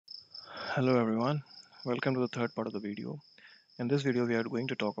Hello everyone, welcome to the third part of the video. In this video we are going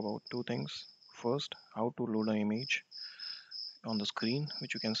to talk about two things. First, how to load an image on the screen,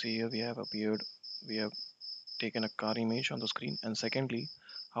 which you can see here we have taken a car image on the screen, and secondly,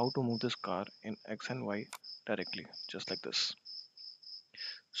 how to move this car in X and Y directly, just like this.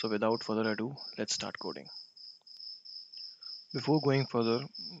 So without further ado, let's start coding. Before going further,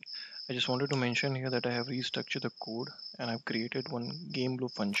 I just wanted to mention here that I have restructured the code and I've created one game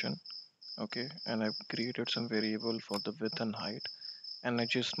loop function. Okay, and I've created some variable for the width and height, and I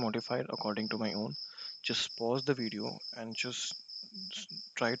just modified according to my own. Just pause the video and just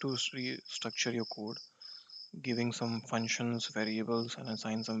try to restructure your code, giving some functions, variables, and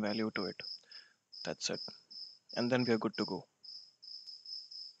assign some value to it. That's it. And then we are good to go.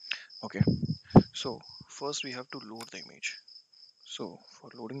 Okay, so first we have to load the image. So for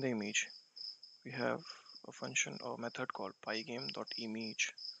loading the image, we have a function or method called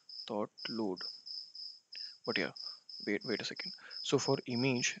pygame.image.load. But yeah, wait a second. So for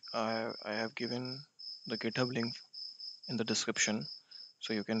image, I have given the GitHub link in the description,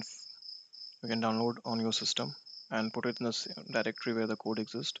 so you can download on your system and put it in the directory where the code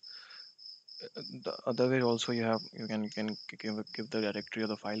exists. The other way also you can give the directory or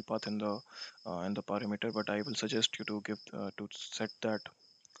the file path in the parameter, but I will suggest you to give to set that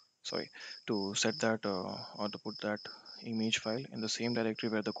sorry to set that or to put that image file in the same directory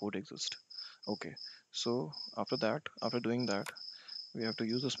where the code exists. Okay, so after doing that, we have to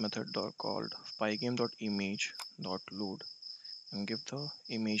use this method called pygame.image.load and give the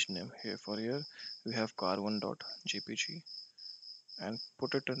image name. Here we have car1.jpg and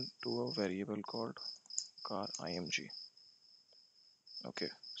put it into a variable called car.img. Okay,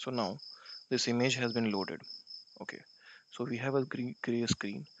 so now this image has been loaded. Okay, so we have a gray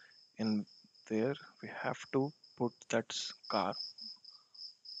screen in where we have to put that car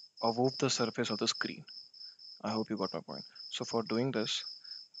above the surface of the screen. I hope you got my point. So for doing this,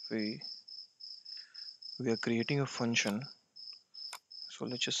 we we are creating a function. So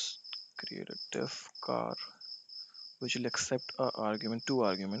let's just create a def car which will accept two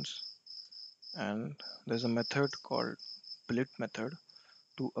arguments, and there's a method called blit method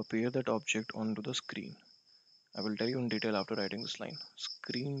to appear that object onto the screen. I will tell you in detail after writing this line.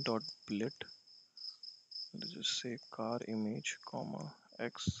 Screen.blit, let's just say car image comma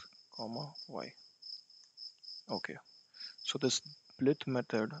x comma y. Okay, so this blit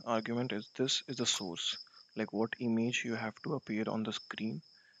method argument is this is the source, like what image you have to appear on the screen.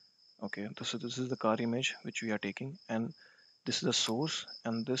 Okay, this is the car image which we are taking, and this is the source,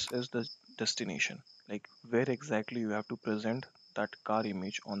 and this is the destination, like where exactly you have to present that car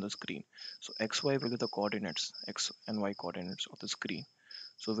image on the screen. So xy will be the coordinates, x and y coordinates of the screen.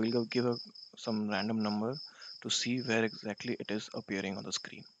 So we'll give some random number to see where exactly it is appearing on the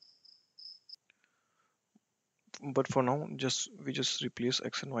screen. But for now, we just replace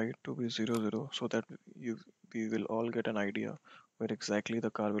x and y to be 0 0, so that we will all get an idea where exactly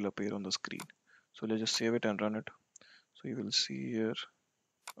the car will appear on the screen. So let's just save it and run it. So you will see here.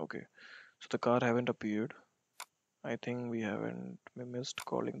 Okay, so the car haven't appeared. I think we missed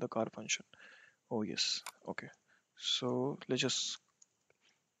calling the car function. Oh yes, okay. So let's just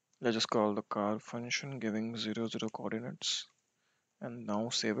call the car function giving 0 0 coordinates, and now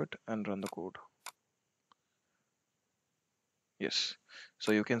save it and run the code. Yes,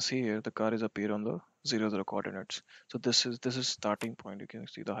 so you can see here the car is appear on the 0 0 coordinates. So this is starting point. You can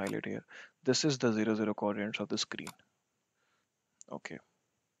see the highlight here. This is the 0 0 coordinates of the screen. Okay,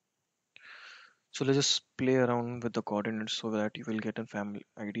 so let's just play around with the coordinates so that you will get a family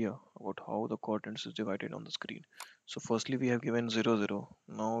idea about how the coordinates is divided on the screen. So firstly we have given 0 0.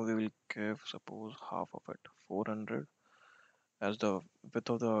 Now we will give suppose half of it, 400, as the width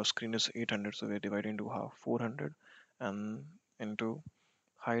of the screen is 800, so we are dividing into half, 400, and into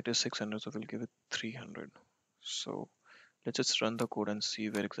height is 600, so we'll give it 300. So let's just run the code and see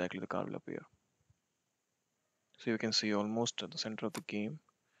where exactly the car will appear. So you can see almost at the center of the game,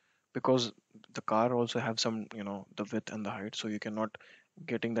 because the car also have some, the width and the height, so you cannot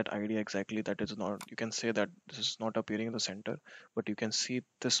getting that idea exactly that is not, you can say that this is not appearing in the center, but you can see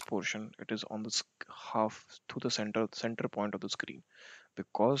this portion, it is on the half to the center point of the screen,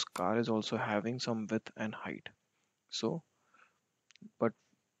 because car is also having some width and height. So but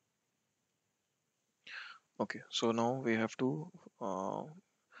okay, so now we have to uh,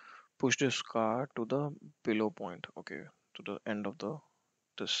 push this car to the below point, okay, to the end of the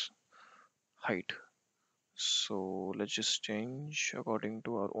this height. So let's just change according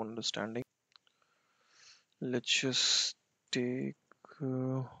to our own understanding. Let's just take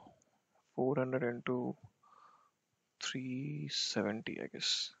 400 into 370, I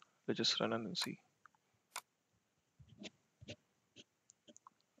guess. Let's just run and see.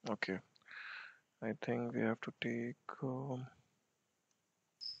 Okay, I think we have to take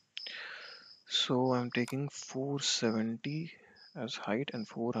so I'm taking 470 as height and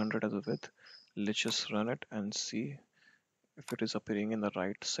 400 as a width. Let's just run it and see if it is appearing in the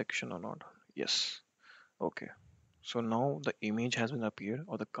right section or not. Yes. Okay. So now the image has been appeared,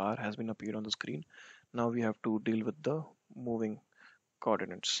 or the car has been appeared on the screen. Now we have to deal with the moving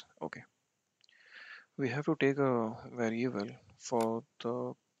coordinates. Okay. We have to take a variable for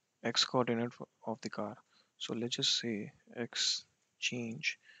the x coordinate of the car. So let's just say x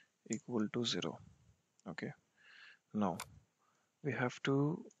change equal to 0. Okay. Now we have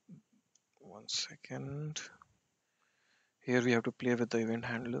to, one second, here we have to play with the event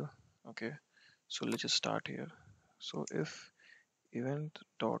handler. Okay, so let's just start here. So if event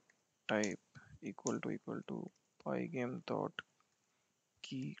dot type equal to pygame dot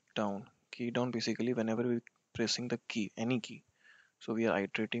key down basically whenever we pressing the key, any key, so we are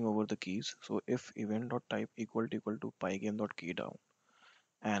iterating over the keys. So if event dot type equal to pygame dot key down,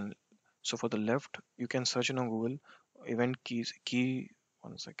 and so for the left you can search in on Google event keys key,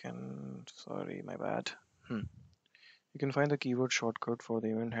 one second, sorry, my bad. You can find the keyword shortcut for the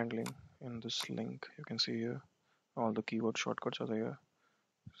event handling in this link. You can see here all the keyword shortcuts are there.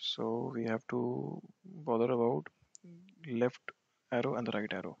 So we have to bother about left arrow and the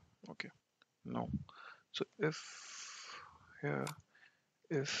right arrow. Okay. Now, so if here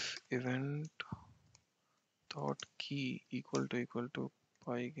if event dot key equal to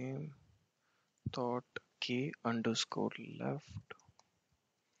pygame dot k underscore left,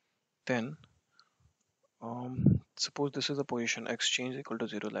 then suppose this is the position x change equal to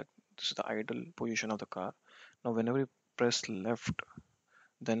 0, like this is the idle position of the car. Now whenever you press left,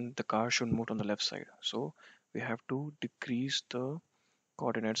 then the car should move on the left side. So we have to decrease the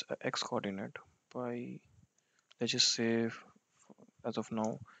coordinates, x coordinate, by, let's just say as of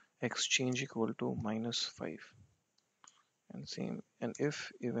now x change equal to -5, and same, and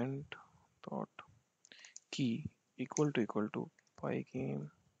if event dot key equal to pygame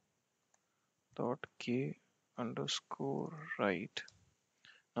dot k underscore right,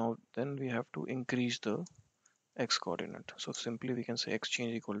 now then we have to increase the x coordinate. So simply we can say x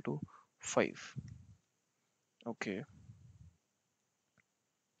change equal to 5. Okay,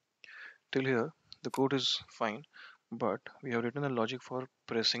 till here the code is fine, but we have written a logic for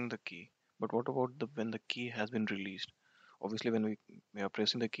pressing the key. But what about the when the key has been released? Obviously when we are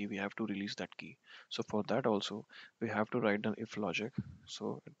pressing the key, we have to release that key. So for that also we have to write an if logic.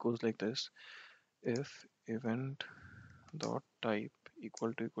 So it goes like this: if event dot type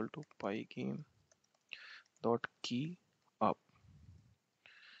equal to pygame dot key up.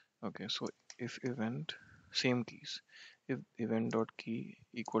 Okay, so if event, same keys, if event dot key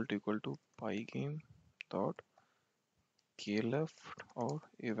equal to pygame dot k left, or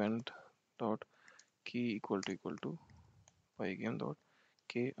event dot key equal to pygame dot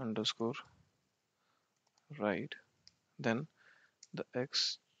k underscore right, then the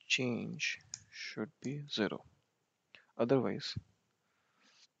x change should be 0. Otherwise,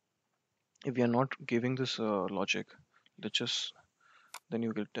 if we are not giving this logic, let's just, then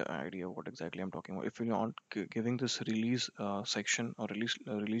you get the idea what exactly I'm talking about. If you're not giving this release section or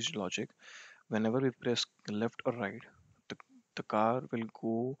release logic, whenever we press left or right, the, the car will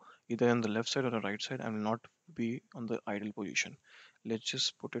go either on the left side or the right side and will not be on the idle position. Let's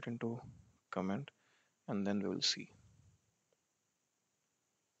just put it into comment and then we will see.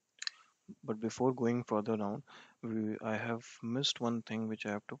 But before going further down, I have missed one thing which I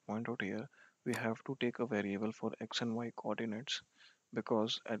have to point out here. We have to take a variable for x and y coordinates,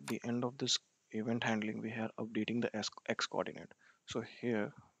 because at the end of this event handling we are updating the x coordinate. So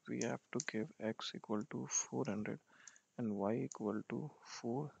here we have to give x equal to 400 and y equal to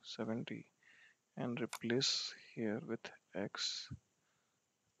 470, and replace here with x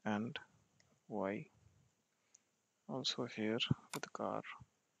and y, also here with car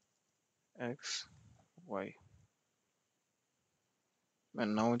x y.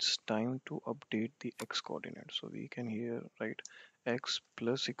 And now it's time to update the x coordinate. So we can here write x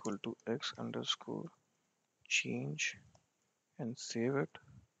plus equal to x underscore change and save it.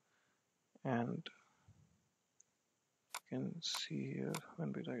 And you can see here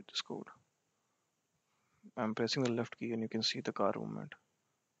when we write this code, I'm pressing the left key and you can see the car movement.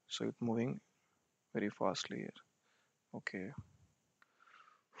 So it's moving very fastly here. Okay.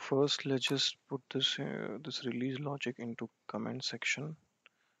 First, let's just put this release logic into comment section,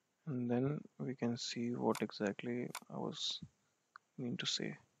 and then we can see what exactly I was mean to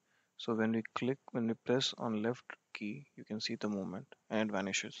say. So when we press on left key, you can see the movement and it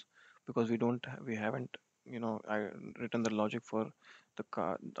vanishes. because we haven't written the logic for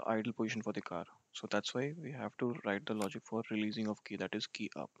the idle position for the car. So that's why we have to write the logic for releasing of key, that is key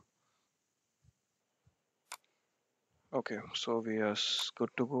up. Okay, so we are good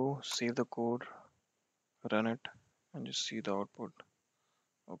to go. Save the code, run it, and just see the output.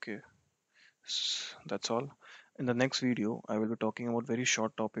 Okay, that's all. In the next video, I will be talking about very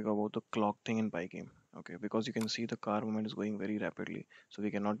short topic about the clock thing in Pygame. Okay, because you can see the car movement is going very rapidly, so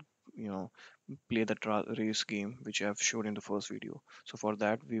we cannot, you know, play the race game which I have showed in the first video. So for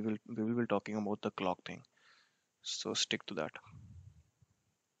that, we will be talking about the clock thing. So stick to that.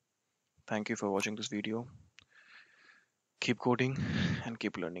 Thank you for watching this video. Keep coding and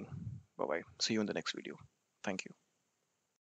keep learning. Bye bye. See you in the next video. Thank you.